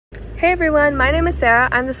Hey everyone, my name is Sarah.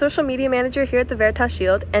 I'm the social media manager here at the Veritas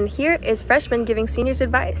Shield, and here is Freshmen giving seniors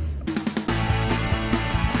advice.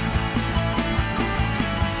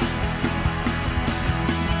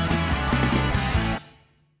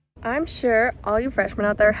 I'm sure all you freshmen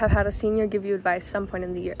out there have had a senior give you advice some point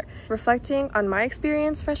in the year. Reflecting on my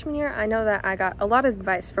experience freshman year, I know that I got a lot of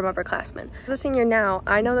advice from upperclassmen. As a senior now,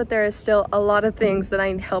 I know that there is still a lot of things that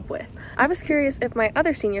I need help with. I was curious if my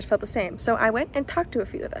other seniors felt the same, so I went and talked to a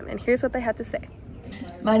few of them, and here's what they had to say.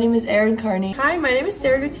 My name is Erin Carney. Hi, my name is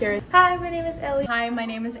Sarah Gutierrez. Hi, my name is Ellie. Hi, my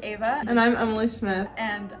name is Ava. And I'm Emily Smith.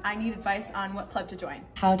 And I need advice on what club to join.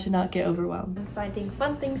 How to not get overwhelmed. And finding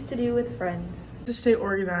fun things to do with friends. To stay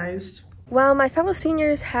organized. While my fellow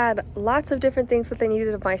seniors had lots of different things that they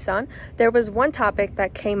needed advice on, there was one topic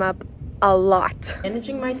that came up a lot.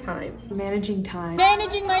 Managing my time. Managing time.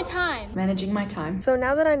 Managing my time. Managing my time. So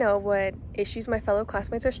now that I know what issues my fellow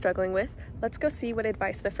classmates are struggling with, let's go see what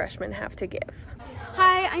advice the freshmen have to give.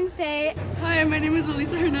 Hi, I'm Faye. Hi, my name is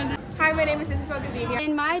Elisa Hernandez. Hi, my name is Isabel Gavinia.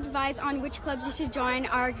 And my advice on which clubs you should join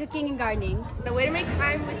are cooking and gardening. The way to make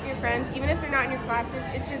time with your friends, even if they're not in your classes,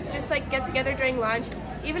 is just like get together during lunch,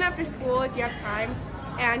 even after school if you have time,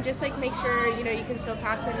 and just like make sure you can still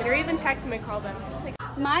talk to them or even text them and call them.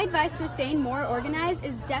 My advice for staying more organized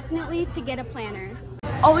is definitely to get a planner.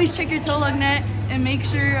 Always check your Tolog net and make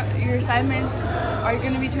sure your assignments are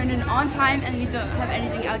going to be turned in on time and you don't have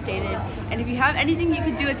anything outdated. And if you have anything you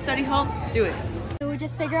can do at study hall, do it. So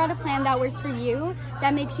just figure out a plan that works for you,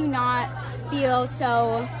 that makes you not feel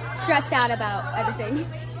so stressed out about everything.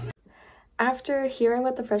 After hearing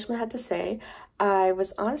what the freshmen had to say, I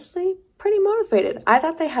was honestly pretty motivated. I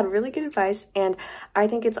thought they had really good advice, and I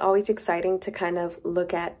think it's always exciting to kind of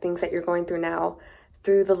look at things that you're going through now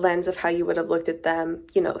through the lens of how you would have looked at them,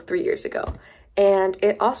 3 years ago. And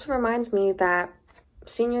it also reminds me that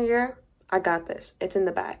senior year, I got this. It's in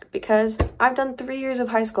the bag because I've done 3 years of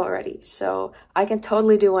high school already, so I can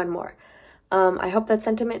totally do one more. I hope that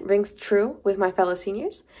sentiment rings true with my fellow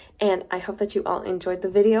seniors, and I hope that you all enjoyed the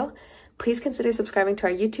video. Please consider subscribing to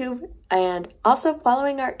our YouTube and also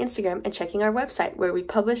following our Instagram and checking our website where we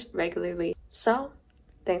publish regularly. So,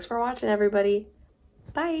 thanks for watching, everybody.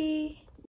 Bye!